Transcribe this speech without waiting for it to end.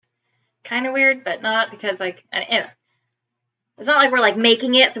kind of weird, but not because like, it's not like we're like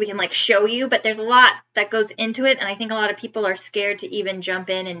making it so we can like show you, but there's a lot that goes into it. And I think a lot of people are scared to even jump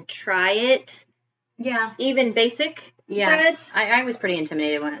in and try it. Yeah. Even basic breads. I was pretty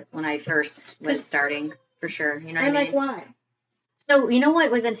intimidated when I first was starting, for sure. You know what I mean? Like, why? So, you know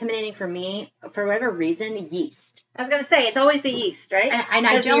what was intimidating for me? For whatever reason, yeast. I was going to say, it's always the yeast, right? And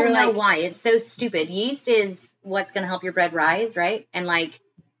I don't know why. It's so stupid. Yeast is what's going to help your bread rise, right? And, like,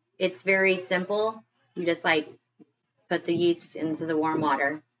 it's very simple. You just, like, put the yeast into the warm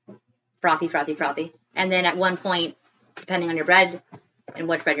water. Frothy, frothy, frothy. And then at one point, depending on your bread and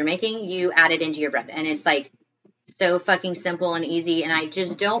which bread you're making, you add it into your bread. And it's, like, so fucking simple and easy, and I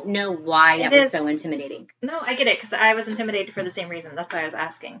just don't know why that was so intimidating. No, I get it, because I was intimidated for the same reason. That's why I was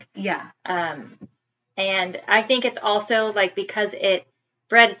asking. Yeah. And I think it's also, like, because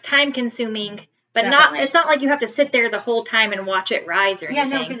bread is time-consuming, but it's not like you have to sit there the whole time and watch it rise or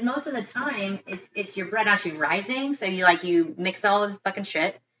anything. Yeah, no, because most of the time, it's your bread actually rising, so you mix all the fucking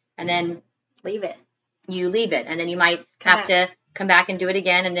shit, and then... Leave it. You leave it, and then you might have to come back and do it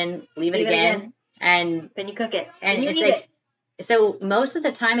again, and then leave it again. And then you cook it. And it's like, so most of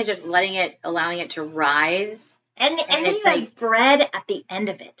the time it's just allowing it to rise. And then you have bread at the end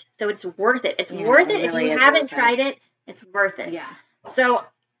of it. So it's worth it. It's worth it. Really, if you haven't tried it, it's worth it. Yeah. So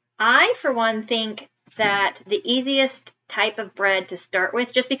I, for one, think that the easiest type of bread to start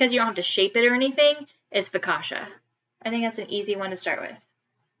with, just because you don't have to shape it or anything, is focaccia. I think that's an easy one to start with.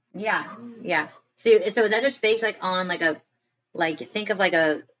 Yeah. Yeah. So is that just baked like on think of like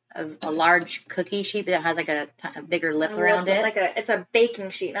a large cookie sheet that has like a bigger lip around it. It's a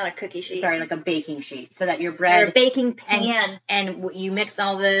baking sheet, not a cookie sheet. Sorry, like a baking sheet, so that your bread. Or a baking pan. And you mix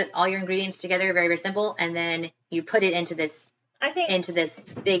all your ingredients together, very very simple, and then you put it into this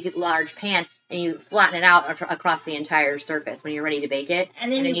big large pan, and you flatten it out across the entire surface when you're ready to bake it.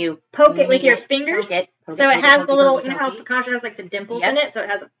 And then you poke it with your fingers. It has the little, you know how focaccia has like the dimples in it, so it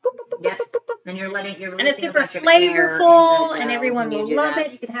has a. Then and it's super flavorful, and everyone will love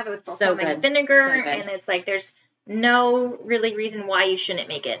it. You can have it with balsamic vinegar, and it's like there's no really reason why you shouldn't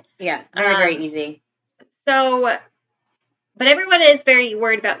make it. Yeah, very, very easy. So, but everyone is very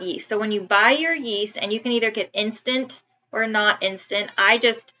worried about yeast. So when you buy your yeast, and you can either get instant or not instant, I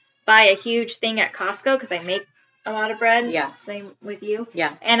just buy a huge thing at Costco because I make a lot of bread. Yeah. Same with you.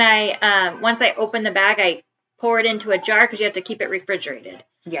 Yeah. And I, once I open the bag, I pour it into a jar because you have to keep it refrigerated.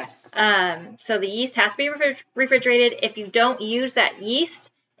 Yes. So the yeast has to be refrigerated. If you don't use that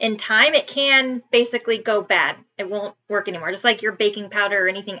yeast in time, it can basically go bad. It won't work anymore. Just like your baking powder or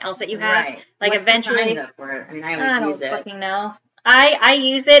anything else that you have. Right. Like what's eventually. The time for it? I mean, I always use it. I don't fucking know. I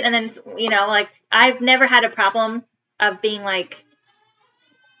use it, and then like I've never had a problem of being like,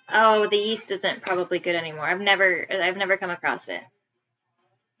 oh, the yeast isn't probably good anymore. I've never come across it.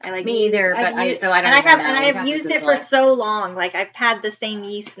 Me either, but I don't know. And I have used it for so long. Like I've had the same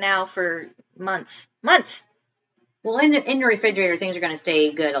yeast now for months. Well, in the refrigerator, things are going to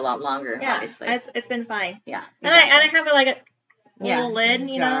stay good a lot longer. Yeah, obviously. It's been fine. Yeah, exactly. And I have a little lid.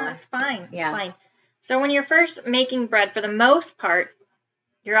 It's fine. Yeah. It's fine. So when you're first making bread, for the most part,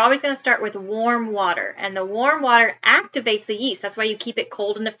 you're always going to start with warm water, and the warm water activates the yeast. That's why you keep it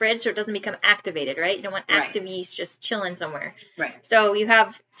cold in the fridge so it doesn't become activated, right? You don't want active yeast just chilling somewhere. Right. So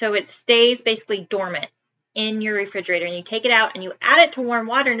it stays basically dormant in your refrigerator, and you take it out and you add it to warm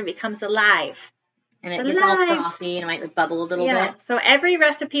water, and it becomes alive. And it gets all frothy, and it might bubble a little bit. So every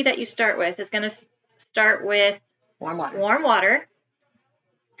recipe that you start with is going to start with warm water,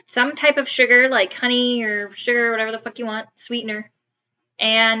 some type of sugar like honey or sugar, whatever the fuck you want, sweetener,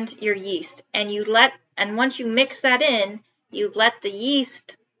 and your yeast. And once you mix that in, you let the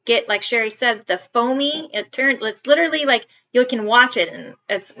yeast get, like Sherry said, the foamy. It's literally like you can watch it, and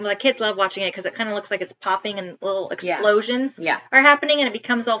the kids love watching it because it kind of looks like it's popping and little explosions are happening, and it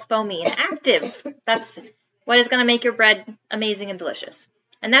becomes all foamy and active. That's what is going to make your bread amazing and delicious.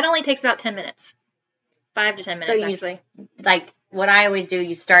 And that only takes about 10 minutes. 5 to 10 minutes, actually. Like what I always do,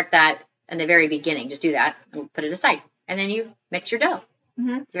 you start that in the very beginning. Just do that and put it aside. And then you mix your dough.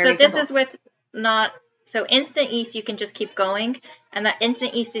 Mm-hmm. So this is with so instant yeast, you can just keep going. And that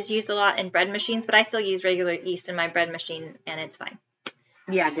instant yeast is used a lot in bread machines, but I still use regular yeast in my bread machine, and it's fine.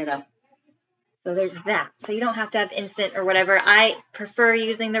 Yeah, ditto. So there's that. So you don't have to have instant or whatever. I prefer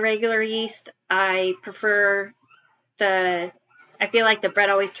using the regular yeast. I prefer I feel like the bread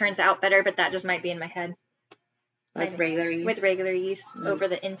always turns out better, but that just might be in my head. With regular yeast? With regular yeast over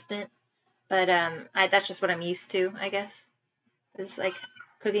the instant. But that's just what I'm used to, I guess. It's like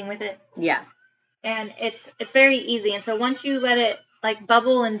cooking with it. Yeah. And it's very easy. And so once you let it like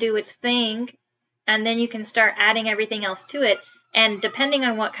bubble and do its thing, and then you can start adding everything else to it, And depending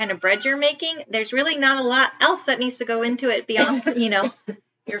on what kind of bread you're making, there's really not a lot else that needs to go into it beyond,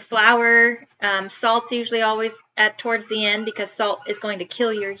 your flour. Salt's usually always towards the end because salt is going to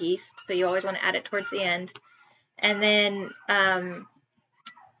kill your yeast. So you always want to add it towards the end. And then,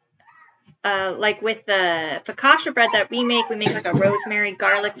 like with the focaccia bread that we make like a rosemary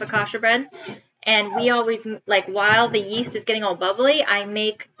garlic focaccia bread. And we always, like, while the yeast is getting all bubbly, I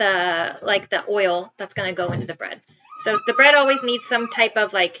make the oil that's going to go into the bread. So the bread always needs some type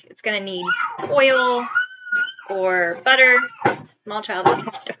of, like, it's going to need oil or butter. Small child is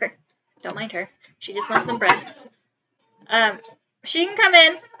next door. Don't mind her. She just wants some bread. She can come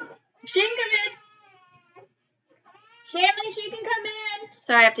in. She can come in. Shanley, she can come in.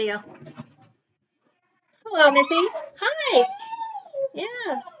 Sorry, I have to yell. Hello, Missy. Hi.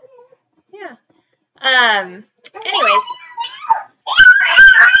 Yeah. Yeah. Anyways.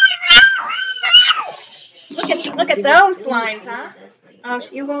 Look at those lines, huh? Oh,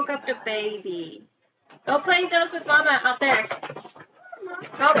 you woke up the baby. Go play those with Mama out there.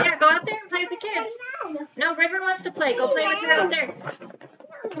 Go out there and play with the kids. No, River wants to play. Go play with her out there.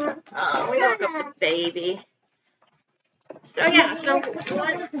 Oh, we woke up the baby. So yeah, so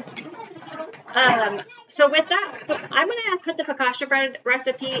with that, I'm gonna put the focaccia bread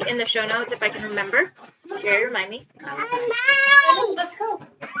recipe in the show notes if I can remember. Jerry, remind me. Let's go.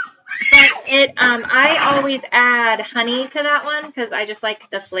 But I always add honey to that one because I just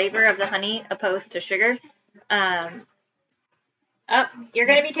like the flavor of the honey opposed to sugar. You're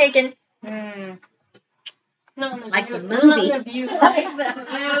gonna be taken. No, like the movie.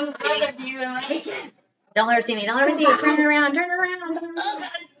 Don't let her see me. Don't let her see me. Turn around. Oh, God,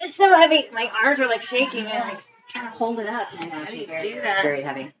 it's so heavy. My arms are like shaking and like trying to hold it up. I know, she's very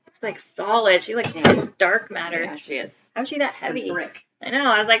heavy. It's like solid. She's like dark matter. Yeah, she is. How's she that heavy? It's a brick. I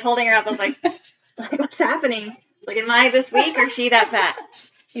know. I was like holding her up. I was like what's happening? It's like, am I this weak or is she that fat?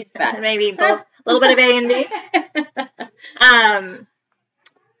 She's fat. Maybe both. A little bit of A and B.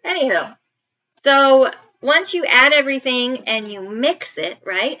 Anywho, so once you add everything and you mix it,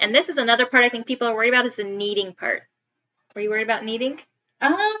 right? And this is another part I think people are worried about is the kneading part. Were you worried about kneading? Yeah,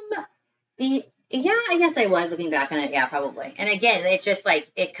 I guess I was looking back on it. Yeah, probably. And again, it's just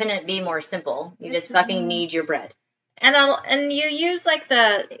like it couldn't be more simple. You just fucking knead your bread. And you use like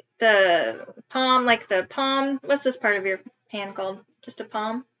the palm, what's this part of your hand called? Just a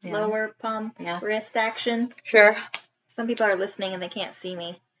palm? Yeah. Lower palm? Yeah. Wrist action? Sure. Some people are listening and they can't see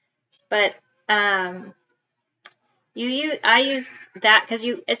me. But I use that because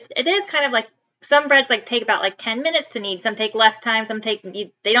it is kind of like some breads like take about like 10 minutes to knead. Some take less time.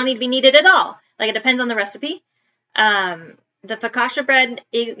 They don't need to be kneaded at all. Like it depends on the recipe. The focaccia bread,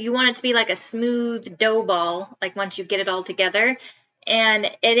 you want it to be like a smooth dough ball, like once you get it all together. And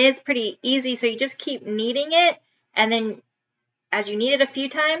it is pretty easy. So you just keep kneading it. And then as you knead it a few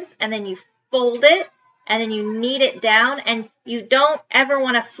times, and then you fold it, and then you knead it down. And you don't ever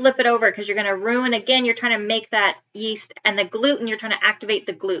want to flip it over because you're going to ruin, again, you're trying to make that yeast and the gluten, you're trying to activate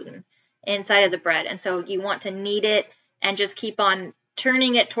the gluten inside of the bread. And so you want to knead it and just keep on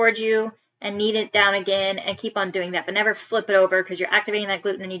turning it towards you and knead it down again and keep on doing that, but never flip it over because you're activating that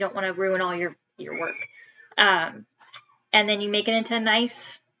gluten and you don't want to ruin all your work. And then you make it into a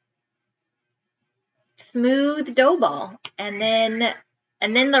nice smooth dough ball. And then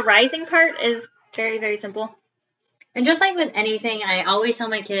the rising part is very, very simple. And just like with anything, I always tell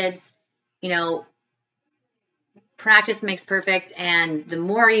my kids, practice makes perfect. And the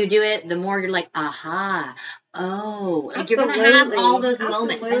more you do it, the more you're like, aha, oh, like you're going to have all those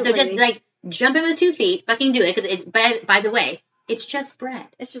moments. And so just like jump in with 2 feet, fucking do it. Because it's, by the way, it's just bread.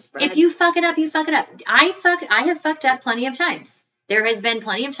 It's just bread. If you fuck it up, you fuck it up. I have fucked up plenty of times. There has been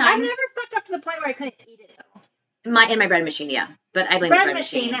plenty of times. I've never fucked up to the point where I couldn't eat it though. In my bread machine, yeah. But I blame the bread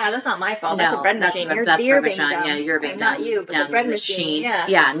machine. Yeah, that's not my fault. That's a bread machine. That's bread machine. Yeah, you're being dumb. Not you, but the bread machine. Yeah.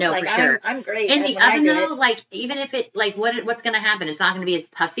 Yeah, no, like, for sure. I'm great. In the oven though, like even if it like what's gonna happen? It's not gonna be as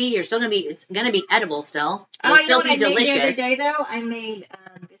puffy. It's gonna be edible still. It'll still be delicious. The other day though, I made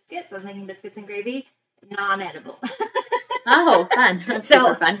biscuits. I was making biscuits and gravy, non-edible. Oh, fun! That's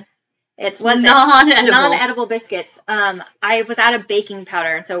super fun. It was non-edible biscuits. I was out of baking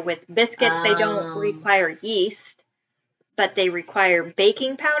powder, and so with biscuits, they don't require yeast, but they require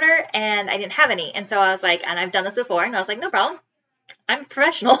baking powder, and I didn't have any. And so I was like, and I've done this before, and I was like, no problem. I'm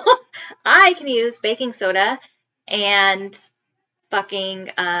professional. I can use baking soda and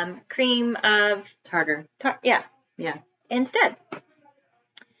fucking cream of tartar. Yeah. Instead.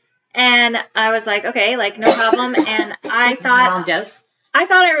 And I was like, okay, like no problem. And I thought Mom dose.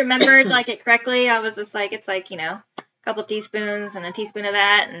 I remembered like it correctly. I was just like, it's like, couple teaspoons and a teaspoon of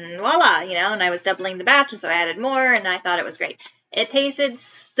that, and voila, and I was doubling the batch, and so I added more, and I thought it was great. It tasted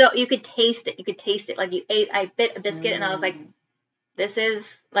you could taste it. Like I bit a biscuit, and I was like, this is,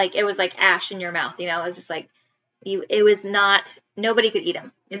 like, it was like ash in your mouth, it was just like, it was not, nobody could eat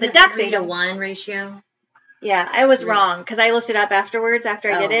them. Is it 3-to-1 ratio? Yeah, I was wrong, because I looked it up afterwards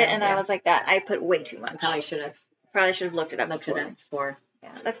after I did it, and I was like that. I put way too much. Probably should have looked it up before. Yeah,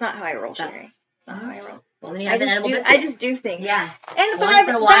 that's not how I roll, Sherry. That's not how I roll. Well, then you have an edible biscuit. I just do things. Yeah. And once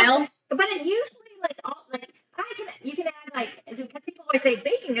in a while. But it usually, you can add, because people always say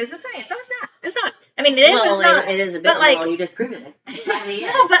baking is a science. No, it's not. It's not. I mean, it is. Well, it's not. It is a bit. Well, you just proved it.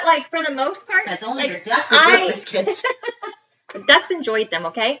 No, but for the most part, that's only your ducks and biscuits. Ducks enjoyed them.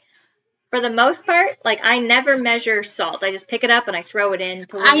 Okay. For the most part, I never measure salt. I just pick it up and I throw it in.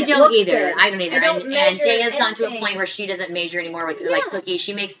 I don't either. And Jay has gotten to a point where she doesn't measure anymore with cookies.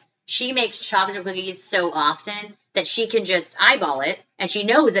 She makes chocolate cookies so often that she can just eyeball it, and she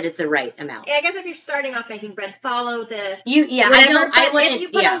knows that it's the right amount. Yeah, I guess if you're starting off making bread, follow the I wouldn't. If you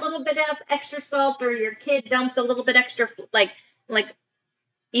put a little bit of extra salt, or your kid dumps a little bit extra,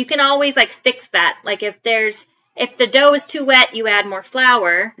 you can always fix that. If the dough is too wet, you add more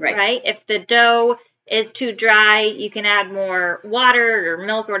flour, right? If the dough is too dry, you can add more water or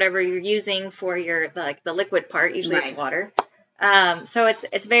milk or whatever you're using for the liquid part. Usually it's water. So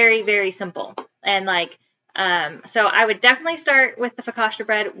it's very, very simple. And so I would definitely start with the focaccia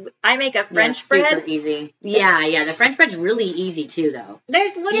bread. I make a French bread. Super easy. Yeah. The French bread's really easy too, though.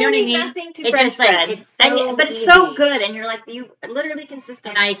 There's literally nothing to French bread. It's so good, and you're you literally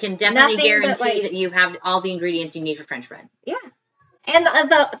consistent. And I can definitely guarantee that you have all the ingredients you need for French bread. Yeah. And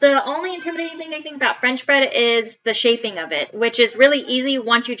the only intimidating thing I think about French bread is the shaping of it, which is really easy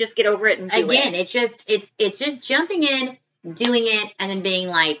once you just get over it and do it. Again, it's just jumping in, doing it, and then being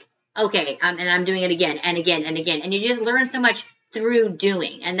okay, and I'm doing it again and again and again. And you just learn so much through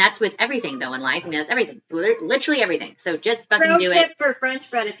doing. And that's with everything, though, in life. I mean, that's everything. Literally everything. So just fucking do it. Pro tip for French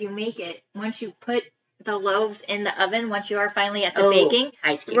bread, if you make it, once you put the loaves in the oven, once you are finally at the baking,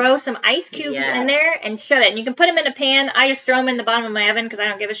 throw some ice cubes in there and shut it. And you can put them in a pan. I just throw them in the bottom of my oven because I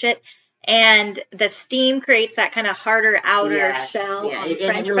don't give a shit. And the steam creates that kind of harder outer shell on French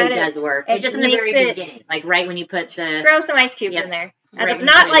bread. It really does work. It just in the very beginning. Right when you put the... Throw some ice cubes in there.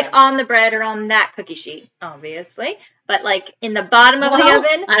 Not on the bread or on that cookie sheet, obviously, but in the bottom of the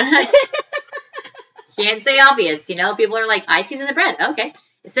oven. Can't say obvious, people are ice cubes in the bread. Okay.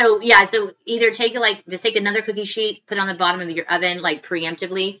 So either just take another cookie sheet, put it on the bottom of your oven,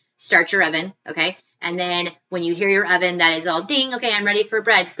 preemptively, start your oven. Okay. And then when you hear your oven, that is all ding. Okay. I'm ready for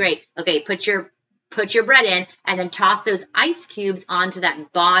bread. Great. Okay. Put your bread in and then toss those ice cubes onto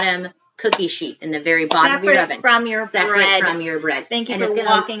that bottom cookie sheet in the very bottom of your oven. From your bread. From your bread. Thank you for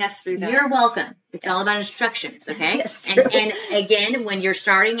walking us through that. You're welcome. It's all about instructions, okay? and again, when you're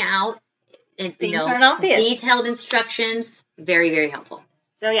starting out, detailed instructions, very, very helpful.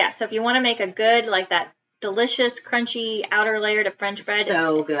 So if you want to make a good, that delicious, crunchy outer layer to French bread,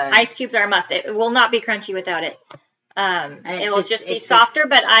 so good. Ice cubes are a must. It will not be crunchy without it. It will just be softer,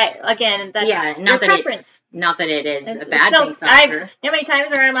 but that's your preference. Not that it is a bad thing, softer. How many times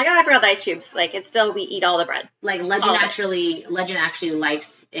where I'm I forgot the ice cubes. It's still, we eat all the bread. Legend actually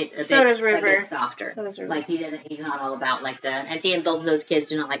likes it a bit softer. So does River. He's not all about and seeing both of those kids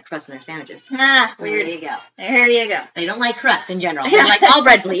do not like crust in their sandwiches. Weird. There you go. They don't like crust in general. They're all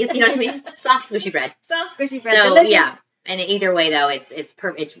bread, please. You know what I mean? Soft, squishy bread. Soft, squishy bread. So, yeah. And either way, though,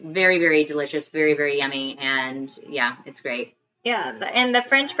 it's very, very delicious, very, very yummy, and it's great. Yeah, and the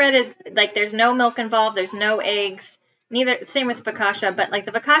French bread is there's no milk involved, there's no eggs. Same with focaccia, but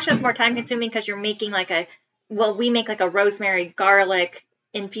the focaccia is more time consuming because you're making we make a rosemary garlic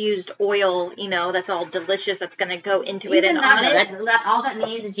infused oil, that's all delicious. That's gonna go into it and on it. All that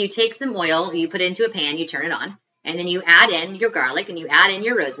means is you take some oil, you put it into a pan, you turn it on, and then you add in your garlic and you add in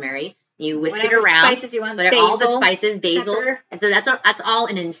your rosemary. You whisk it around, spices you want, put all the spices, basil, pepper. And so that's all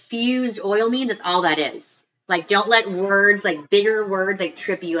an infused oil means. That's all that is. Don't let words, bigger words,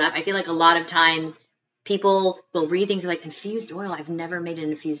 trip you up. I feel a lot of times people will read things infused oil. I've never made an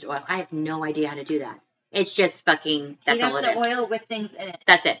infused oil. I have no idea how to do that. It's just that's all it is. Oil with things in it.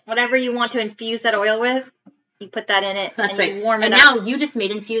 That's it. Whatever you want to infuse that oil with, you put that in it. That's and you warm it up. And now you just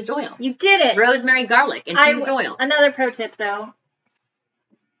made infused oil. You did it. Rosemary, garlic, infused oil. Another pro tip, though.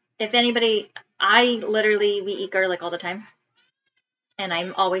 If anybody, we eat garlic all the time. And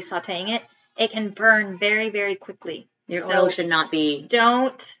I'm always sauteing it. It can burn very, very quickly. Your oil should not be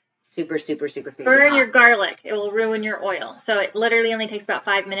super, super, super crazy burn hot. Your garlic. It will ruin your oil. So it literally only takes about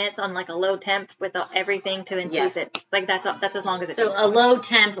 5 minutes on a low temp with everything to infuse it. That's as long as it takes. So a low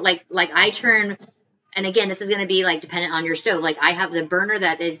temp, I turn and again, this is going to be like dependent on your stove. Like I have the burner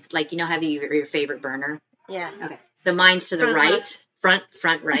that is like, you know, have your favorite burner. Yeah. Okay. So mine's to the right, front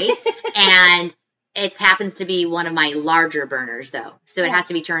right. And it happens to be one of my larger burners though. So it has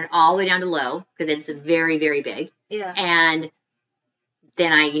to be turned all the way down to low because it's very, very big. Yeah. And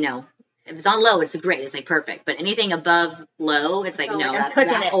then I, you know, if it's on low, it's great. It's like perfect. But anything above low, it's like, no, like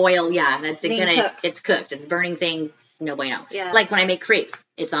that oil, yeah, that's it's cooked. It's burning things, no bueno. Yeah. Like when I make crepes,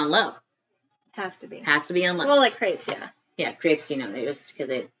 it's on low. Has to be. Has to be on low. Well, like crepes, yeah. Yeah, crepes, you know, they just, because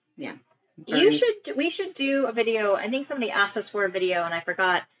it, yeah. Burns. We should do a video. I think somebody asked us for a video, and I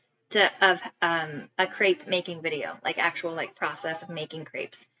forgot of a crepe making video, like actual like process of making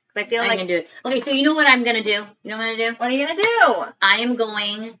crepes. Because I feel like I can do it. Okay, so you know what I'm gonna do? You know what I'm gonna do? What are you gonna do? I am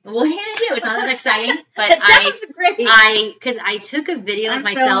going. What are you gonna do? It's not that exciting, but it sounds great. Because I took a video of so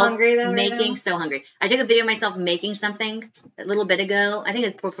myself hungry, though, making. So hungry. I took a video of myself making something a little bit ago. I think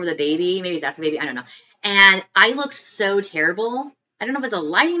it was before the baby. Maybe it's after the baby. I don't know. And I looked so terrible. I don't know if it's a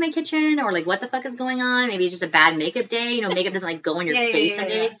lighting in my kitchen or like what the fuck is going on. Maybe it's just a bad makeup day. You know, makeup doesn't like go in your face some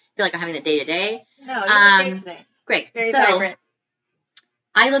days. I feel like I'm having the day to day. No, you're great today. Great. Very vibrant.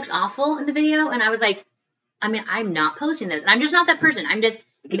 I looked awful in the video, and I was like, I mean, I'm not posting this. And I'm just not that person. I'm just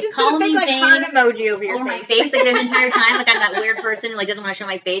calling me like, heart emoji over your my face like the entire time. Like I'm that weird person who like doesn't want to show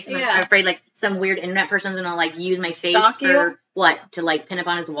my face. And I'm afraid like some weird internet person's gonna like use my face for what? To like pin up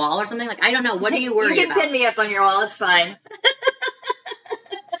on his wall or something? Like I don't know. What are you worried about? You can pin me up on your wall. It's fine.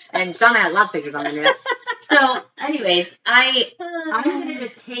 And Shauna has lots of pictures on the internet. So, anyways, I'm gonna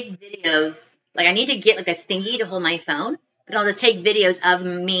just take videos. Like I need to get like a thingy to hold my phone. But I'll just take videos of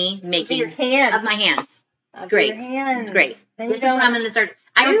me making your hands. Of my hands. It's of great. Your hands. It's great. Then this is what I'm going to start.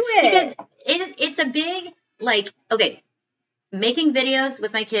 Because it's a big like making videos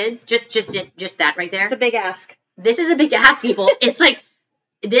with my kids. Just that right there. It's a big ask. This is a big ask, people. It's like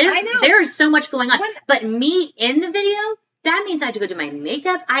there is so much going on. But me in the video, that means I have to go do my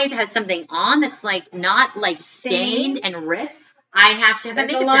makeup. I have to have something on that's like not like stained and ripped. I have to have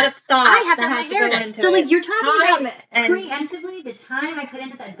a lot of thought. I have to have my hair done. So, like, you're talking about and preemptively the time I put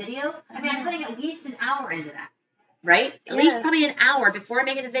into that video. I mean, I'm putting at least an hour into that, right? At least probably an hour before I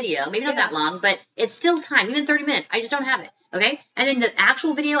make it a video. Maybe not that long, but it's still time. Even 30 minutes. I just don't have it. Okay? And then the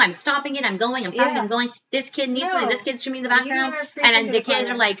actual video, I'm stopping it. I'm going. I'm stopping. I'm going. This kid needs something. This kid's streaming in the background. And then the kids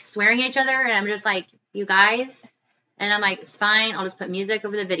are, like, swearing at each other. And I'm just like, you guys. And I'm like, it's fine. I'll just put music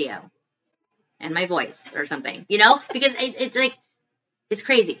over the video. And my voice or something, you know, because it's like, it's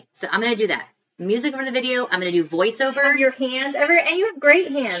crazy. So I'm going to do that. Music over the video. I'm going to do voiceovers. Your hands. And you have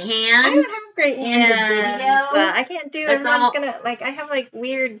great hands. I don't have great hands. I can't do it. Everyone's going to, like, I have, like,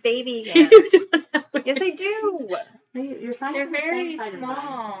 weird baby hands. Yes, I do. Your size They're very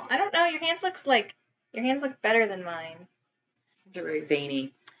small. I don't know. Your hands look better than mine. You're very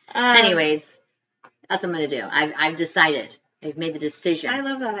veiny. Anyways, that's what I'm going to do. I've decided. I've made the decision. I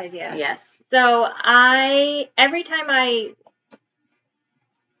love that idea. Yes. So every time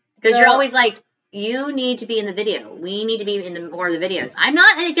because you're always like, you need to be in the video. We need to be in more of the videos. I'm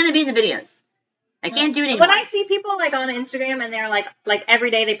not going to be in the videos. I can't do it anymore. When I see people like on Instagram and they're like every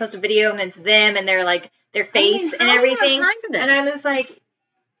day they post a video and it's them and they're like their face and everything. Time for this? And I'm just like,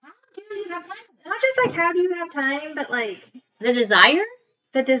 how do you have time for this? Not just like how do you have time, but like the desire.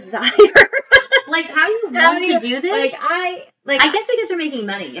 Like how do you want to do this? I guess because we're making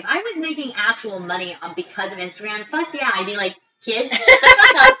money. If I was making actual money because of Instagram, fuck yeah, I'd be like, kids,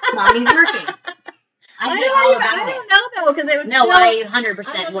 mommy's working. I don't know though, because it was I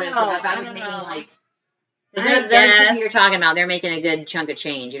 100% would. If I was making like those you're talking about, they're making a good chunk of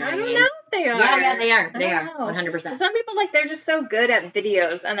change. You know what I mean? I don't know if they are. Yeah, they are. They are 100%. Some people they're just so good at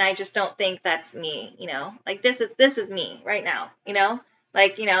videos, and I just don't think that's me. You know, like this is me right now. You know.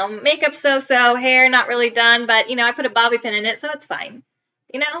 Like, you know, makeup so-so, hair not really done, but, you know, I put a bobby pin in it, so it's fine.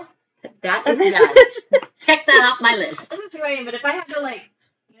 You know? That is done. Check that off my list. This is who I am, but if I had to, like,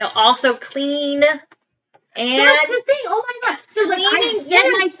 you know, also clean and... That's the thing, oh my God. So, like, I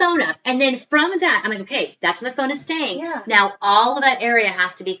set my phone up, and then from that, I'm like, okay, that's where the phone is staying. Yeah. Now, all of that area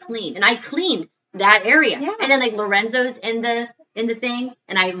has to be clean, and I cleaned that area. Yeah. And then, like, Lorenzo's in the thing,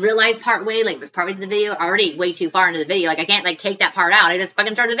 and I realized partway, like, it was partway through the video, already way too far into the video, like, I can't, like, take that part out, I just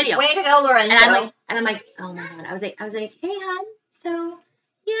fucking started the video. Way to go, Lorenzo. And I'm like, oh my God, I was like, hey, hon, so,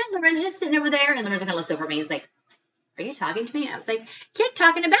 yeah, Lorenzo's just sitting over there, and Lorenzo kind of looks over at me, and he's like, are you talking to me? I was like, kid,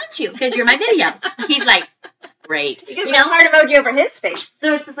 talking about you, because you're my video. He's like, great. You know, heart emoji over his face.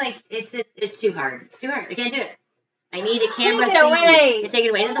 So it's just like, it's too hard. It's too hard. I can't do it. I need a camera. Take it away. Take it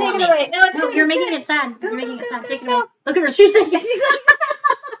away. It doesn't take want it me. away. No, it's good. You're making it sad. You're making it sad. Take it away. Look at her. She's like,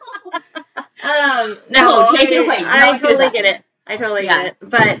 no, take it away. I totally get it. I totally get it.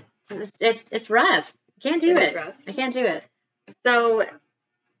 But it's rough. Can't do it. Rough. I can't do it. So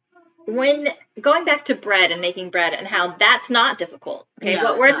when going back to bread and making bread and how that's not difficult. Okay, No,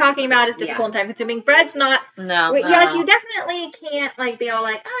 what it's we're not talking about is difficult. difficult and time consuming. Bread's not. No. Yeah, you definitely can't like be all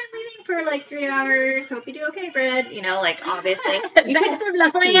like, oh, I'm leaving for like 3 hours. Hope you do okay, bread. You know, like obviously you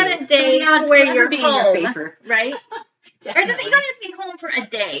can plan a day where you're home, right? Or you don't have to be home for a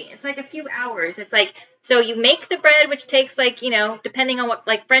day. It's like a few hours. It's like, so you make the bread, which takes like, you know, depending on what,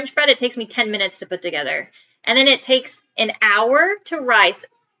 like French bread, it takes me 10 minutes to put together. And then it takes an hour to rise.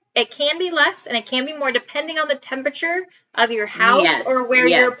 It can be less and it can be more depending on the temperature of your house or where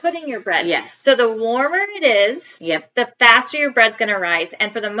you're putting your bread. Yes. So the warmer it is, Yep. the faster your bread's going to rise.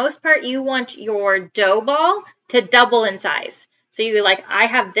 And for the most part, you want your dough ball to double in size. So you're like, I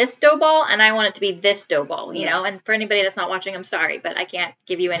have this dough ball and I want it to be this dough ball, you know? And for anybody that's not watching, I'm sorry, but I can't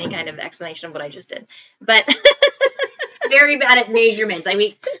give you any kind of explanation of what I just did. But very bad at measurements. I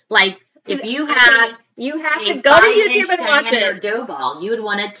mean, like if you have to go to YouTube and watch it. Dough ball, you would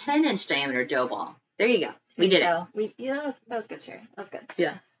want a 10-inch diameter dough ball. There you go. We did it. That was good, Sherry. That was good.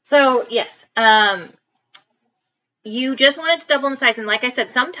 Yeah. So yes, you just want it to double in size, and like I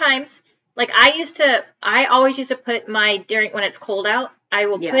said, sometimes. Like I always used to put when it's cold out, I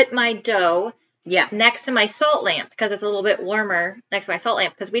will put my dough next to my salt lamp because it's a little bit warmer next to my salt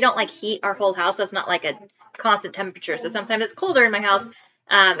lamp because we don't like heat our whole house. So it's not like a constant temperature. So sometimes it's colder in my house.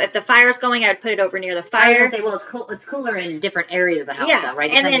 If the fire's going, I would put it over near the fire. I was gonna say, well, it's cool. It's cooler in different areas of the house, though,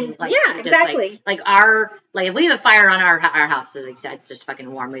 right? And then, exactly. Like if we have a fire on our house, it's just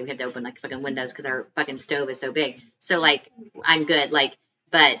fucking warm. We have to open like fucking windows because our fucking stove is so big. So like, I'm good.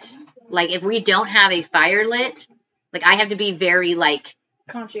 But like if we don't have a fire lit, like I have to be very like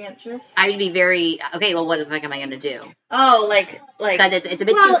conscientious. I have to be very okay. Well, what the fuck am I gonna do? Oh, like because it's a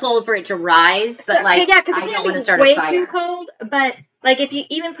bit too cold for it to rise. But like, yeah, because I don't want to start way a fire. Too cold. But like if you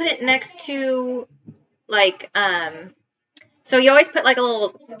even put it next to like so you always put like a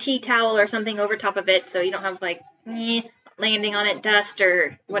little tea towel or something over top of it so you don't have like landing on it dust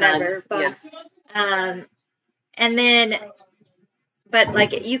or whatever. Bugs. And then. But,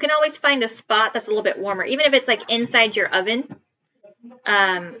 like, you can always find a spot that's a little bit warmer, even if it's, like, inside your oven.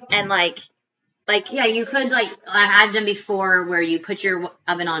 And, like... Yeah, you could, like, I've done before where you put your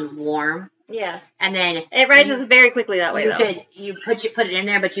oven on warm. Yeah. And then... It rises very quickly that way, though. You put it in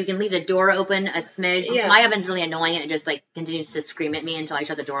there, but you can leave the door open a smidge. Yeah. My oven's really annoying, and it just, like, continues to scream at me until I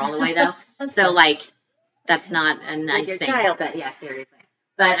shut the door all the way, though. So, like, that's not a nice thing. Child. But, yeah, seriously.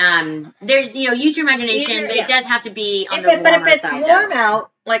 But there's use your imagination, but it does have to be on the warmer side. But if it's warm out,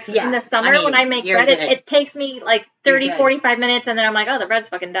 like in the summer when I make bread, it takes me like 30-45 minutes, and then I'm like, oh, the bread's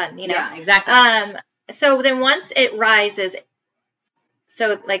fucking done, you know? Yeah, exactly. So then once it rises,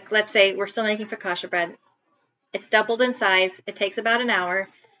 so like let's say we're still making focaccia bread, it's doubled in size. It takes about an hour,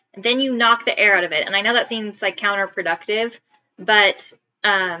 and then you knock the air out of it. And I know that seems like counterproductive, but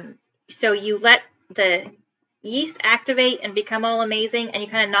so you let the yeast activate and become all amazing, and you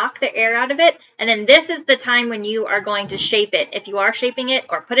kind of knock the air out of it, and then this is the time when you are going to shape it, if you are shaping it,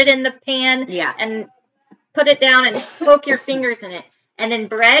 or put it in the pan and put it down and poke your fingers in it. And then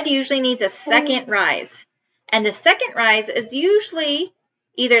bread usually needs a second rise, and the second rise is usually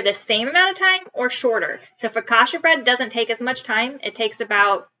either the same amount of time or shorter. So focaccia bread doesn't take as much time. It takes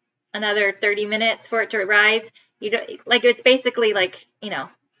about another 30 minutes for it to rise. It's basically like,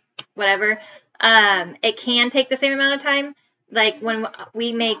 whatever. It can take the same amount of time. Like when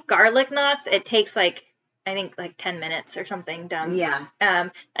we make garlic knots, it takes I think 10 minutes or something done. Yeah.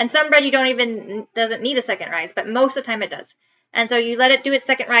 And some bread doesn't need a second rise, but most of the time it does. And so you let it do its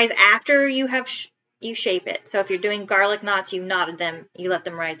second rise after you have you shape it. So if you're doing garlic knots, you knotted them, you let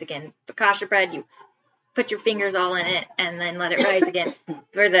them rise again. Focaccia bread, you put your fingers all in it and then let it rise again.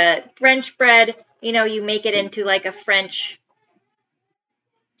 For the French bread, you make it into like a French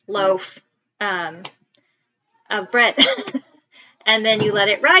loaf of bread. And then you let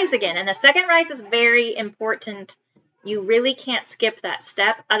it rise again. And the second rise is very important. You really can't skip that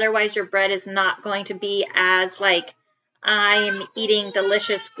step. Otherwise, your bread is not going to be as I'm eating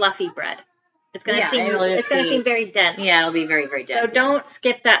delicious fluffy bread. It's going to seem very dense. Yeah, it'll be very, very dense. So don't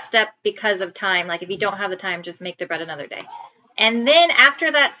skip that step because of time. Like if you don't have the time, just make the bread another day. And then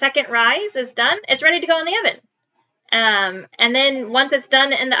after that second rise is done, it's ready to go in the oven. And then once it's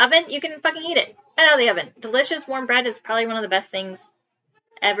done in the oven, you can fucking eat it out of the oven. Delicious warm bread is probably one of the best things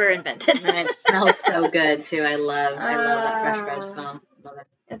ever invented. And it smells so good too. I love that fresh bread smell. Love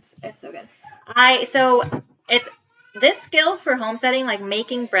it. It's so good. So it's this skill for homesteading, like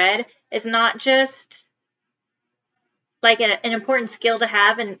making bread, is not just like an important skill to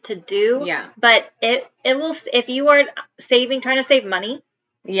have and to do. Yeah. But it will, if you are trying to save money.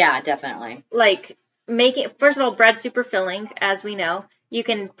 Yeah, definitely. Like first of all, bread's super filling, as we know. You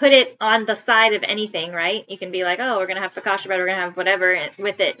can put it on the side of anything, right? You can be like, oh, we're going to have focaccia bread, we're going to have whatever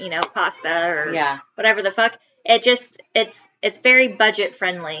with it, pasta or whatever the fuck. It's very budget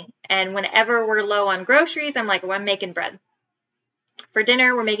friendly. And whenever we're low on groceries, I'm like, well, I'm making bread. For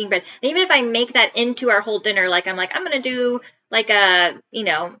dinner, we're making bread. And even if I make that into our whole dinner, like I'm going to do like a,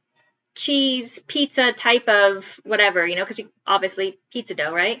 cheese pizza type of whatever, because obviously pizza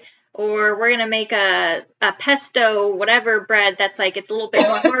dough, right? Or we're going to make a pesto whatever bread that's like it's a little bit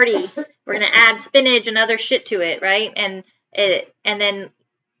more hearty. We're going to add spinach and other shit to it, right? And then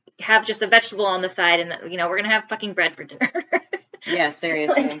have just a vegetable on the side, and we're going to have fucking bread for dinner. Yeah,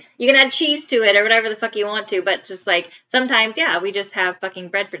 seriously. Like, you can add cheese to it or whatever the fuck you want to, but just like sometimes, we just have fucking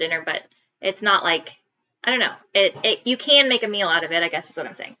bread for dinner, but it's not like, I don't know. You can make a meal out of it, I guess is what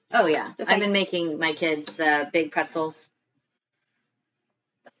I'm saying. Oh, yeah. I've been making my kids the big pretzels.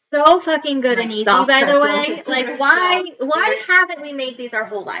 So fucking good and easy, by the way. Like, why haven't we made these our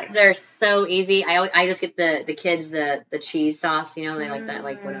whole lives? They're so easy. I just get the kids the cheese sauce, they like that,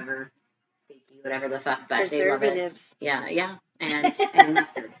 like whatever, whatever the fuck, but they love it. Yeah, and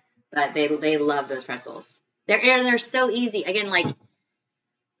mustard. But they love those pretzels. They're so easy. Again, like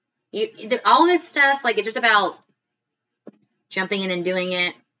all this stuff, like it's just about jumping in and doing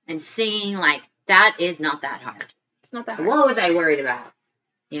it and seeing, like that is not that hard. It's not that hard. What was I worried about?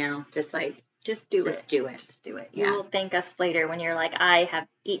 Just do it. You will thank us later when you're like, I have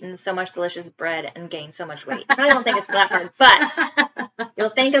eaten so much delicious bread and gained so much weight. I don't think it's that hard, but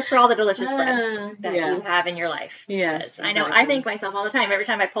you'll thank us for all the delicious bread that you have in your life. Yes. Exactly. I know. I thank myself all the time. Every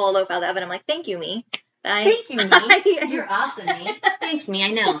time I pull a loaf out of the oven, I'm like, thank you, me. Thank you, me. You're awesome, me. Thanks, me.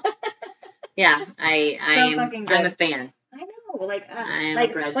 I know. Yeah, I'm a fan. I know,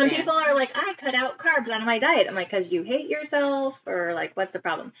 like when people are like, I cut out carbs out of my diet. I'm like, because you hate yourself, or like, what's the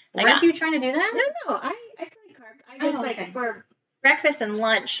problem? Like, weren't you trying to do that? No, I still eat carbs. I just for breakfast and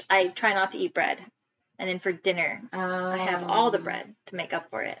lunch, I try not to eat bread, and then for dinner, I have all the bread to make up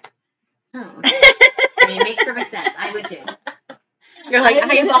for it. Oh, I mean, it makes perfect sense. I would too. You're like,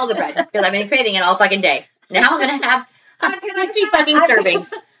 I have all the bread because I've been craving it all fucking day. Now I'm gonna have 50 fucking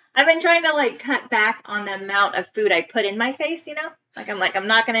servings. I've been trying to like cut back on the amount of food I put in my face, I'm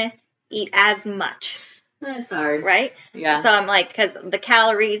not going to eat as much. That's hard. Right? Yeah. So I'm like, because the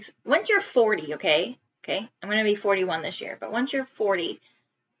calories, once you're 40, okay, I'm going to be 41 this year, but once you're 40,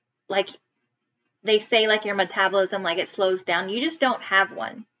 like they say like your metabolism, like it slows down. You just don't have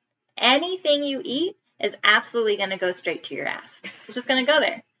one. Anything you eat is absolutely going to go straight to your ass. It's just going to go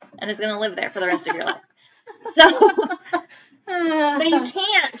there and it's going to live there for the rest of your life. So you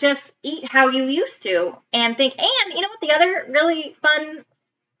can't just eat how you used to and think, and you know what the other really fun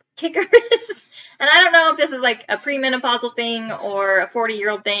kicker is? And I don't know if this is like a premenopausal thing or a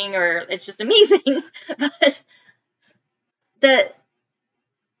 40-year-old thing or it's just a me thing, but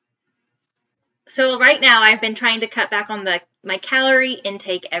so right now I've been trying to cut back on my calorie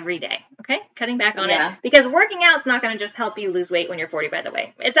intake every day, okay? Cutting back on it because working out is not going to just help you lose weight when you're 40, by the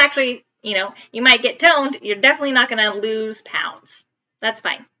way. It's actually, you might get toned. You're definitely not going to lose pounds. That's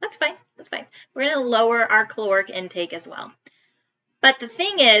fine. We're going to lower our caloric intake as well. But the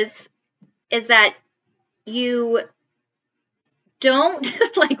thing is that you don't,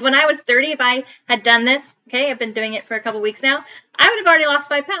 like when I was 30, if I had done this, okay, I've been doing it for a couple weeks now, I would have already lost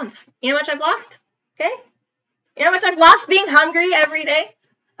 5 pounds. You know how much I've lost? Okay? You know how much I've lost being hungry every day?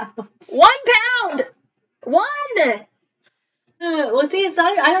 1 pound! 1! Well, see,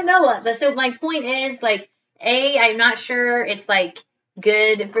 I don't know. So my point is, like, I'm not sure it's, like,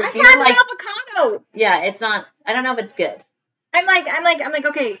 good for you. I had an avocado! Yeah, it's not, I don't know if it's good. I'm like,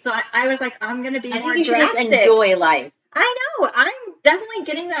 okay, so I was like, I'm going to be more drastic. I think you should just enjoy life. I know, I'm definitely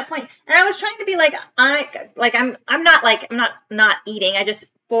getting to that point. And I was trying to be like, I'm not eating.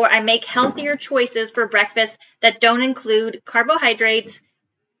 I make healthier choices for breakfast that don't include carbohydrates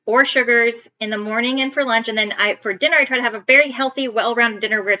or sugars in the morning and for lunch. And then for dinner, I try to have a very healthy, well-rounded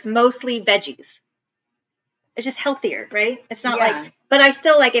dinner where it's mostly veggies. It's just healthier, right? It's not but I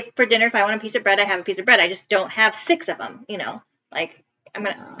still if for dinner, if I want a piece of bread, I have a piece of bread. I just don't have 6 of them, like I'm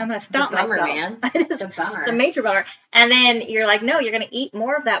gonna stop myself. Man. It's a bummer. It's a major bummer. And then you're like, no, you're gonna eat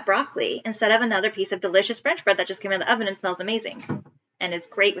more of that broccoli instead of another piece of delicious French bread that just came out of the oven and smells amazing and is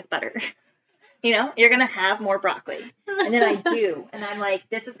great with butter. You're gonna have more broccoli. And then I do, and I'm like,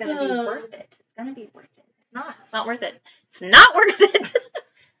 this is gonna be worth it. It's gonna be worth it. It's not. It's not worth it. It's not worth it.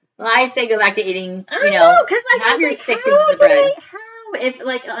 Well, I say go back to eating. Because have your 6 pieces of bread. If,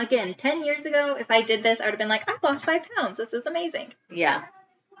 again, 10 years ago, if I did this, I would have been like, I've lost 5 pounds. This is amazing. Yeah.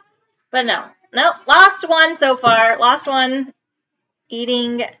 But no, lost 1 so far. Lost 1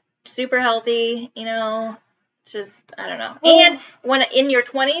 eating super healthy, you know. It's just, I don't know. Well- And when in your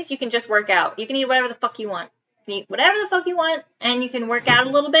 20s, you can just work out. You can eat whatever the fuck you want. You can eat whatever the fuck you want, and you can work out a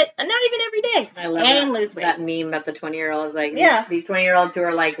little bit, and not even every day, I love and that, lose weight. that meme about the 20-year-olds. Like, Yeah. these 20-year-olds who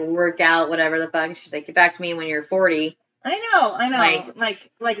are like, work out, whatever the fuck. She's like, get back to me when you're 40. I know.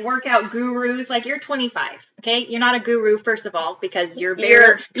 Like workout gurus. Like, you're 25, okay? You're not a guru, first of all, because you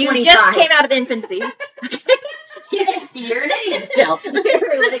 25. just came out of infancy. You're an idiot still.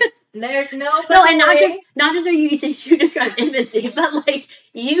 Like, there's no No, and way. not just are you just got infancy, but like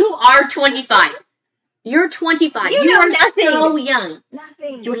you are 25. You're 25. You know are nothing. so young.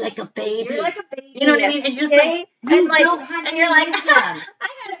 Nothing. You're like a baby. You're like a baby. You know what I mean? It's just okay? like you and like, don't have and you're like, wisdom. I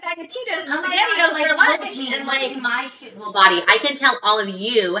had a bag of Cheetos and SpaghettiOs for lunch. And like my cute little body, I can tell all of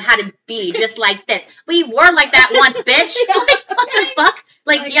you how to be just like this. We were like that once, bitch. Like, what the fuck?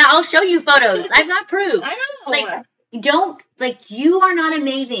 Like, yeah, I'll show you photos. I've got proof. I know. Like, you are not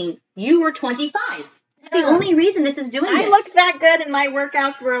amazing. You were 25. That's the only reason this is doing I this. looked that good, and my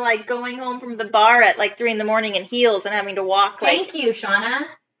workouts were like going home from the bar at like 3 a.m. in heels and having to walk like. Thank you, Shauna.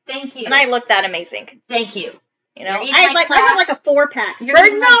 Thank you. And I looked that amazing. Thank you. You know, You're eating I had like a 4-pack You're for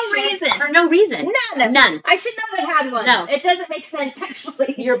eating no like shit reason. For no reason. None. I should not have had one. No. It doesn't make sense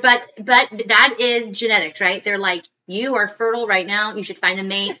actually. But that is genetics, right? They're like, you are fertile right now. You should find a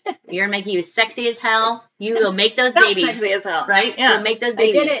mate. You're making you sexy as hell. You will make those babies. Sexy as hell. Right? Yeah. You'll make those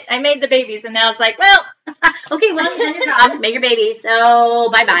babies. I did it. I made the babies, and now it's like, well, okay, well, you done your job. Make your babies. So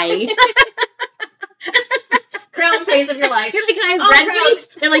bye-bye. crown phase of your life. You're like, can I All have red crowns. babies?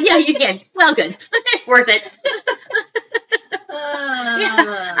 They're like, yeah, you can. Well, good. Worth it.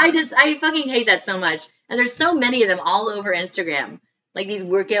 Yeah, I fucking hate that so much. And there's so many of them all over Instagram. Like these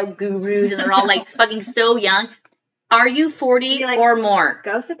workout gurus, and they're all like fucking so young. Are you 40 like, or more?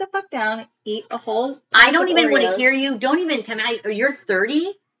 Go sit the fuck down, eat a whole. I don't even Oreos. want to hear you. Don't even come out. You're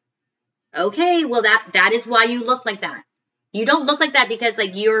 30? Okay, well that is why you look like that. You don't look like that because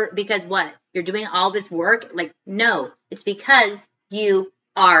because what? You're doing all this work? Like, no. It's because you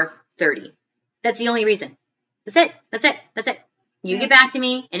are 30. That's the only reason. That's it. You get back to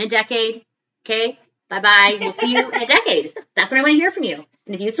me in a decade. Okay? Bye-bye. We'll see you in a decade. That's what I want to hear from you.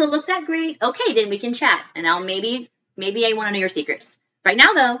 And if you still look that great, okay, then we can chat. And I'll maybe I want to know your secrets. Right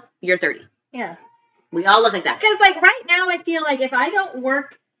now, though, you're 30. Yeah. We all look like that. Because, like, right now, I feel like if I don't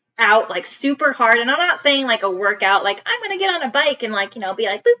work out, like, super hard, and I'm not saying, like, a workout, like, I'm going to get on a bike and, like, you know, be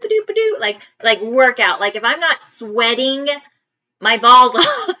like, boop-a-doop-a-doo, like, workout. Like, if I'm not sweating my balls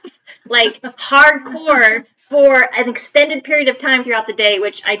off, like, hardcore for an extended period of time throughout the day,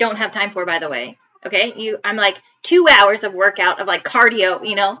 which I don't have time for, by the way. Okay? I'm, like, 2 hours of workout of, like, cardio,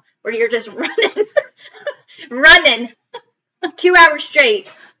 you know, where you're just running 2 hours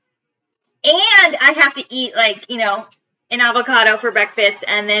straight. And I have to eat, like, you know, an avocado for breakfast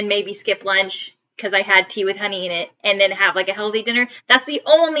and then maybe skip lunch because I had tea with honey in it and then have, like, a healthy dinner. That's the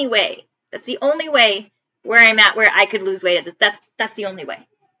only way. That's the only way where I'm at where I could lose weight at this. That's the only way.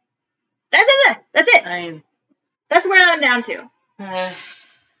 That's it. That's where I'm down to.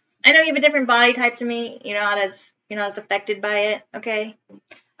 I know you have a different body type to me. You're not as affected by it. Okay.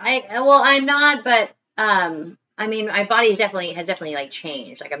 I'm not, but I mean, my body has definitely like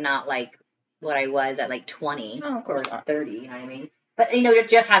changed. Like I'm not like what I was at like 20 or 30. You know what I mean? But you know,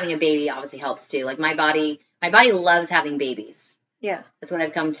 just having a baby obviously helps too. Like my body loves having babies. Yeah. That's when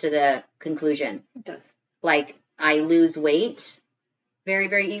I've come to the conclusion. It does. Like I lose weight very,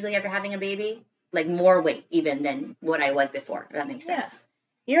 very easily after having a baby. Like more weight even than what I was before. If that makes sense.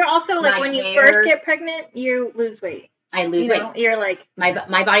 You're also like when you first get pregnant, you lose weight. I lose weight. You're like my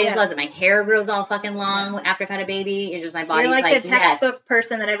body just loves it. My hair grows all fucking long after I've had a baby. It's just my body's you're like the textbook yes.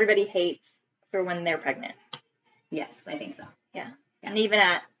 person that everybody hates for when they're pregnant. Yes, I think so. Yeah. And even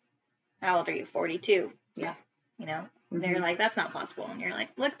at how old are you? 42. Yeah. You know, they're like, that's not possible, and you're like,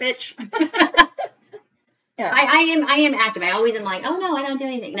 look, bitch. Yeah. I am active. I always am like, oh no, I don't do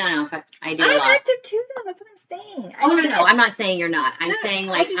anything. No, I do a lot. I'm active too, though. That's what I'm saying. No. I'm not saying you're not. I'm saying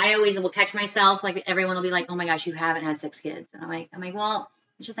like I always will catch myself. Like everyone will be like, oh my gosh, you haven't had 6 kids. And I'm like, well,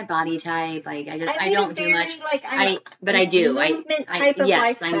 it's just my body type. Like I don't do much. Like, but I do. Movement type of yes,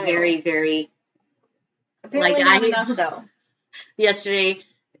 lifestyle. I'm very, very. Apparently not enough though. Yesterday,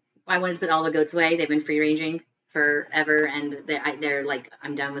 I wanted to put all the goats away. They've been free ranging forever, and they're like,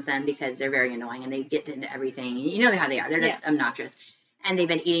 I'm done with them because they're very annoying and they get into everything. You know how they are. They're just obnoxious. And they've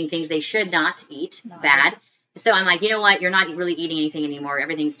been eating things they should not eat. Bad. So I'm like, you know what? You're not really eating anything anymore.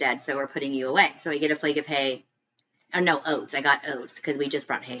 Everything's dead. So we're putting you away. So I get a flake of hay. Oh, no, oats. I got oats because we just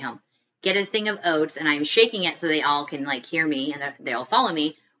brought hay home. Get a thing of oats, and I'm shaking it so they all can like hear me and they all follow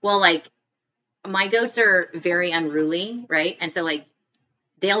me. Well, like my goats are very unruly, right? And so like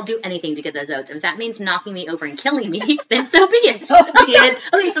they'll do anything to get those oats. If that means knocking me over and killing me, then so be it. So be it.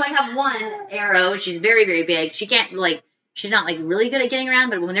 Okay, so I have one arrow. She's very, very big. She can't, like, she's not, like, really good at getting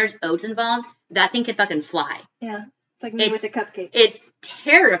around, but when there's oats involved, that thing can fucking fly. Yeah. It's like me with the cupcake. It's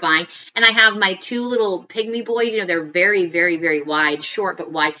terrifying. And I have my two little pygmy boys. You know, they're very, very, very wide, short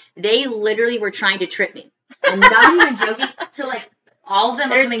but wide. They literally were trying to trip me. I'm not even joking. So, like, all of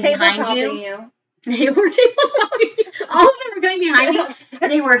them are coming behind you. They were table-topping. All of them were coming behind me.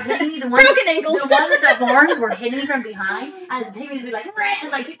 And they were hitting me. The ones, broken ankles. The ones with the horns were hitting me from behind. And the pygmies would be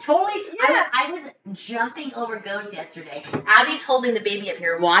like, totally. Yeah. I was jumping over goats yesterday. Abby's holding the baby up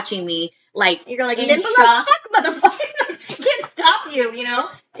here, watching me. Like, you're like, in nimble as shock. fuck, motherfucker. Can't stop you, you know?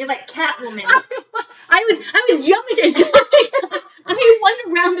 You're like Catwoman. I was jumping and jumping. I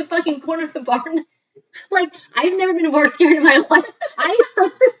went around the fucking corner of the barn. Like, I've never been more scared in my life. I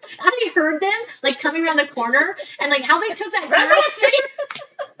heard them, like, coming around the corner, and, like, how they took that corner.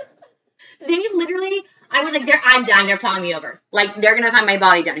 They literally, I was like, I'm dying, they're plowing me over. Like, they're gonna find my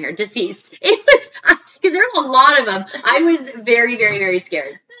body down here, deceased. It was, because there were a lot of them. I was very, very, very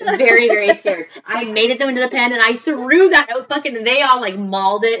scared. Very, very scared. I made them into the pen, and I threw that out bucket, and they all, like,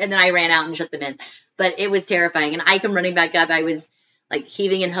 mauled it, and then I ran out and shut them in. But it was terrifying, and I come running back up. I was, like,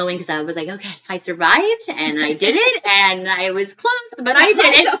 heaving and hoeing, because I was like, okay, I survived, and I did it, and I was close, but I did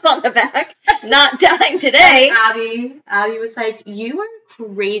it. Myself on the back, not dying today. Abby was like, you are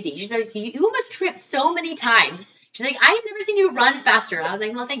crazy. She's like, you almost tripped so many times. She's like, I've never seen you run faster. And I was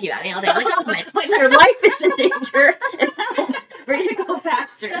like, well, thank you, Abby. I was like, it's a compliment. When your life is in danger, for you to go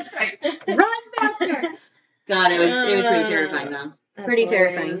faster. That's right. Run faster. God, it was pretty terrifying, though. Pretty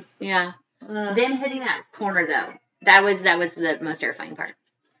terrifying. Yeah. Them hitting that corner, though. That was the most terrifying part.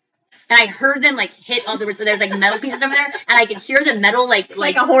 And I heard them, like, hit all there's like metal pieces over there, and I could hear the metal like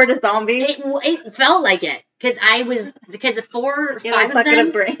a horde of zombies. It felt like it, because five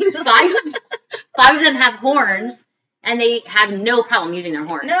of them have horns, and they have no problem using their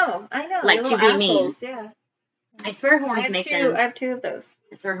horns. No, I know. Like, to be mean. Yeah. I swear horns make them. I have two of those.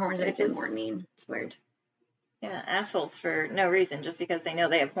 I swear horns make them more mean. It's weird. Yeah, assholes for no reason, just because they know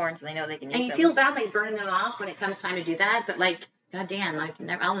they have horns and they know they can use them. And you feel bad, like, burning them off when it comes time to do that, but, like, goddamn,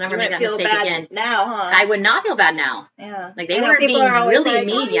 I'll never make that mistake again. Now, huh? I would not feel bad now. Yeah. Like, they were being really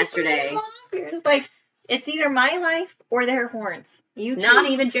mean yesterday. It's like, it's either my life or their horns. Not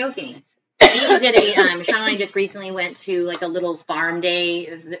even joking. We did Sean and I just recently went to, like, a little farm day.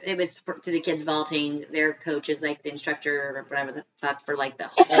 It was to the kids vaulting. Their coach is, like, the instructor or whatever the fuck for, like, the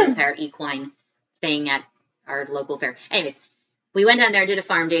whole entire equine thing at our local fair. Anyways, we went down there, did a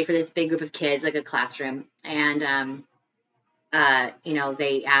farm day for this big group of kids, like a classroom, and you know,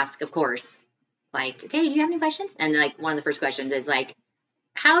 they ask, of course, like, okay, do you have any questions? And, like, one of the first questions is, like,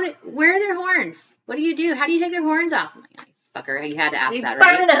 where are their horns? What do you do? How do you take their horns off? I'm like, fucker, you had to ask that,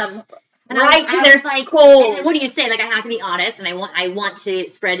 right? Burn them. And right to their like, skulls. What do you say? Like, I have to be honest, and I want to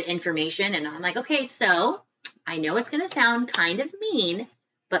spread information, and I'm like, okay, so I know it's going to sound kind of mean,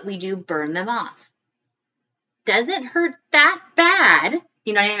 but we do burn them off. Doesn't hurt that bad.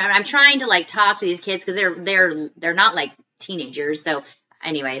 You know what I mean? I'm trying to, like, talk to these kids, because they're not, like, teenagers. So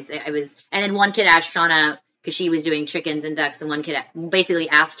anyways, and then one kid asked Shauna, because she was doing chickens and ducks, and one kid basically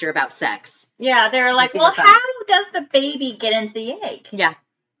asked her about sex. Yeah, they were like, well, how does the baby get into the egg? Yeah.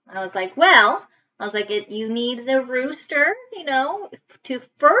 I was like, you need the rooster, you know, to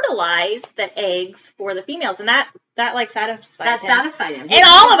fertilize the eggs for the females, and that like satisfied him. And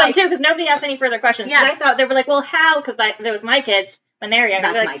all of them too, because nobody asked any further questions. Yeah. I thought they were like, well, how? Because there was my kids when they were young.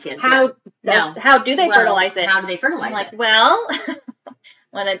 That's like, my kids. How do they fertilize it? How do they fertilize it? I'm like, well,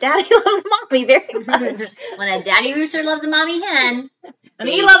 when a daddy loves a mommy very much. When a daddy rooster loves a mommy hen. And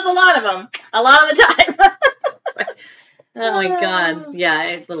he loves a lot of them, a lot of the time. Oh my god. Yeah,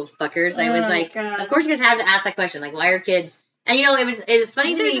 it's little fuckers. I was like, of course you guys have to ask that question. Like, why are kids... And, you know, it was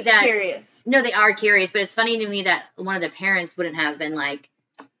funny to me that... curious. No, they are curious, but it's funny to me that one of the parents wouldn't have been like,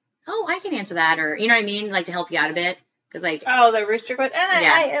 oh, I can answer that, or, you know what I mean? Like, to help you out a bit. Because, like... Oh, the rooster question?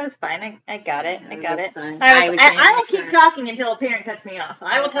 It was fine. I got it. I got it. I will keep talking until a parent cuts me off.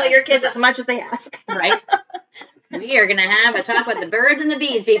 I will tell your kids as much as they ask. Right? We are going to have a talk with the birds and the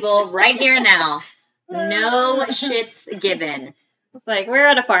bees, people, right here and now. No shits given. It's like, we're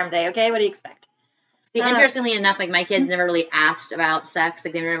at a farm day, okay? What do you expect? See, interestingly enough, like, my kids never really asked about sex.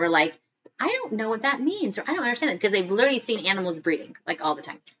 Like, they were never like, I don't know what that means, or I don't understand it, because they've literally seen animals breeding, like, all the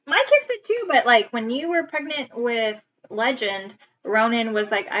time. My kids did too, but, like, when you were pregnant with Legend, Ronan was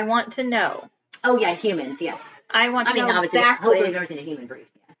like, I want to know. Oh, yeah, humans, yes. I want to know obviously, exactly. Hopefully, I've never seen a human breed.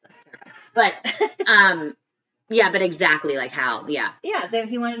 Yes, that's terrifying. But, Yeah, but exactly like how. Yeah. Yeah,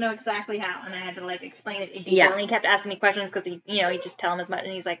 he wanted to know exactly how, and I had to like explain it in detail. Yeah. And he kept asking me questions because he just tell him as much,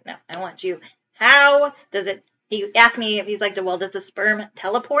 and he's like, no, I want you. How does it? He asked me if he's like, well, does the sperm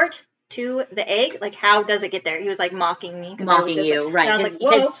teleport to the egg? Like, how does it get there? He was like mocking me. Mocking you, like, right? And I was like,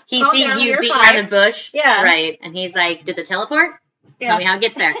 whoa, he sees you beating around the bush, yeah, right? And he's like, does it teleport? Yeah. Tell me how it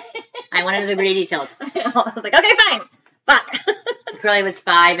gets there. I wanted the gritty details. I was like, okay, fine. Fuck. Curly was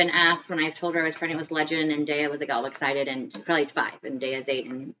 5 and asked when I told her I was pregnant with Legend, and Dea was like all excited, and Curly's 5 and Dea's 8,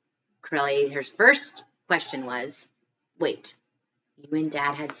 and Curly, her first question was, wait, you and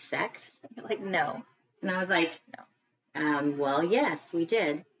Dad had sex? Like, no. And I was like, no. Well, yes, we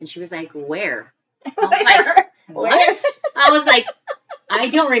did. And she was like, where? I was like, what? I was like, I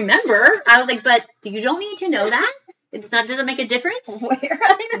don't remember. I was like, but you don't need to know that. Does it make a difference? Where?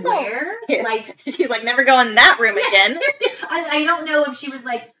 I know. Where? Yeah. Like, she's like, never go in that room again. I don't know if she was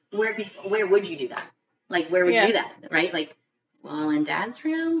like, where would you do that? Like, where would you do that? Right? Like, well, in Dad's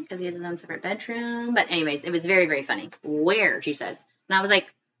room, because he has his own separate bedroom. But anyways, it was very, very funny. Where, she says. And I was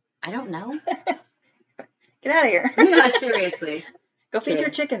like, I don't know. Get out of here. Yeah, seriously. Go feed your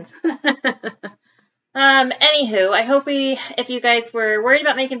chickens. Anywho, I hope if you guys were worried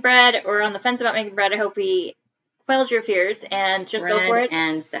about making bread or on the fence about making bread, I hope we quelled your fears and just bread go for it.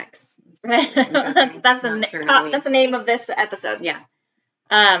 And sex. that's the name of this episode. Yeah.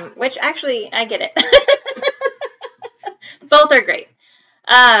 Which actually, I get it. Both are great.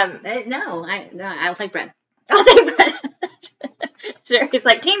 No, I'll take bread. I'll take bread. Sherry's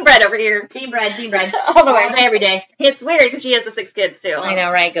like, team bread over here. Team bread. All the way. All day, every day. It's weird because she has the 6 kids too. I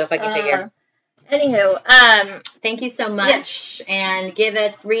know, right? Go fucking figure. Anywho, thank you so much, and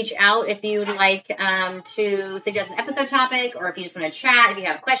reach out if you'd like to suggest an episode topic, or if you just want to chat, if you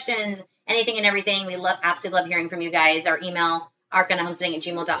have questions, anything and everything. We absolutely love hearing from you guys. Our email,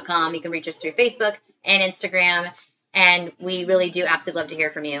 arkanahomesteading@gmail.com. You can reach us through Facebook and Instagram, and we really do absolutely love to hear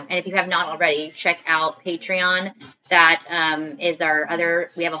from you. And if you have not already, check out Patreon. That is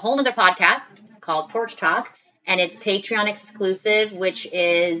we have a whole other podcast called Porch Talk, and it's Patreon exclusive, which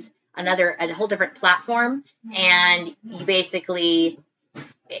is a whole different platform, and you basically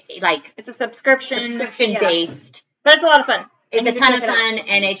it's a subscription based, but it's a lot of fun. It's a ton of fun,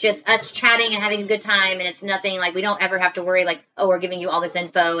 and it's just us chatting and having a good time, and it's nothing like we don't ever have to worry like, oh, we're giving you all this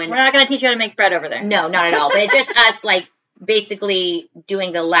info, and we're not going to teach you how to make bread over there. No, not at all. But it's just us like basically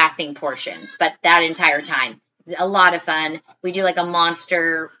doing the laughing portion, but that entire time. It's a lot of fun. We do like a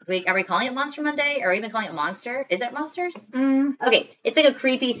monster. Are we calling it Monster Monday? Or even calling it Monster? Is it Monsters? Okay. It's like a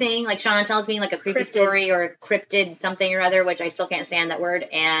creepy thing. Like Shauna tells me like a creepy story or a cryptid something or other, which I still can't stand that word.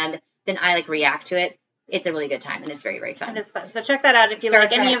 And then I like react to it. It's a really good time, and it's very, very fun. It is fun. So check that out if you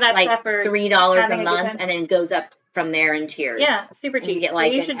like any of that stuff. Or $3 a month, and then it goes up from there in tiers. Yeah, super cheap. You get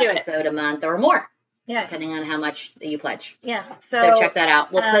like an episode a month or more. Yeah. Depending on how much you pledge. Yeah. So check that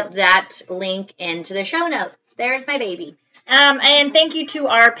out. We'll put that link into the show notes. There's my baby. And thank you to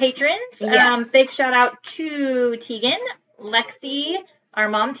our patrons. Yes. Big shout out to Tegan, Lexi, our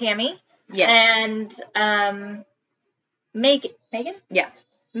mom Tammy, and Megan. Yeah.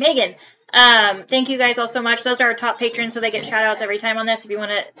 Megan. Thank you guys all so much. Those are our top patrons, so they get shout outs every time on this. If you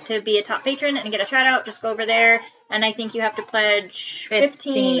want to be a top patron and get a shout out, just go over there. And I think you have to pledge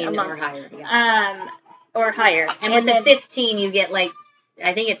 15 a month. Or higher. Yeah. Or higher. And with the 15, you get like,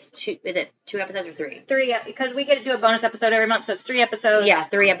 I think it's 2, is it 2 episodes or 3? 3, because we get to do a bonus episode every month, so it's 3 episodes. Yeah,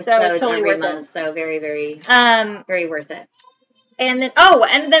 3 episodes totally every worth month, so very, very, very worth it. And then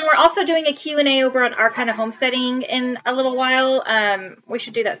we're also doing a Q&A over on Our Kind of Homesteading in a little while. We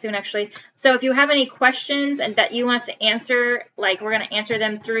should do that soon, actually. So if you have any questions and that you want us to answer, like we're going to answer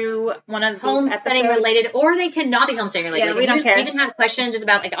them through one of the homesteading episodes. related, or they cannot be homesteading related. Yeah, like, we don't care. We can have questions just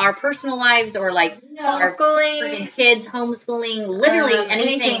about like our personal lives or like our freaking kids, homeschooling, literally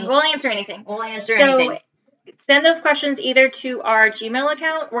anything. We'll answer anything. We'll answer anything. Send those questions either to our Gmail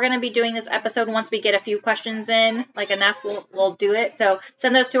account. We're going to be doing this episode once we get a few questions in, like enough, we'll do it. So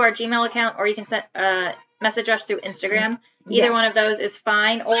send those to our Gmail account, or you can message us through Instagram. Either one of those is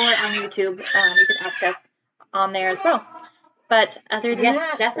fine, or on YouTube. You can ask us on there as well. But other than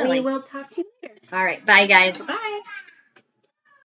that, definitely. we will talk to you later. All right. Bye, guys. Bye.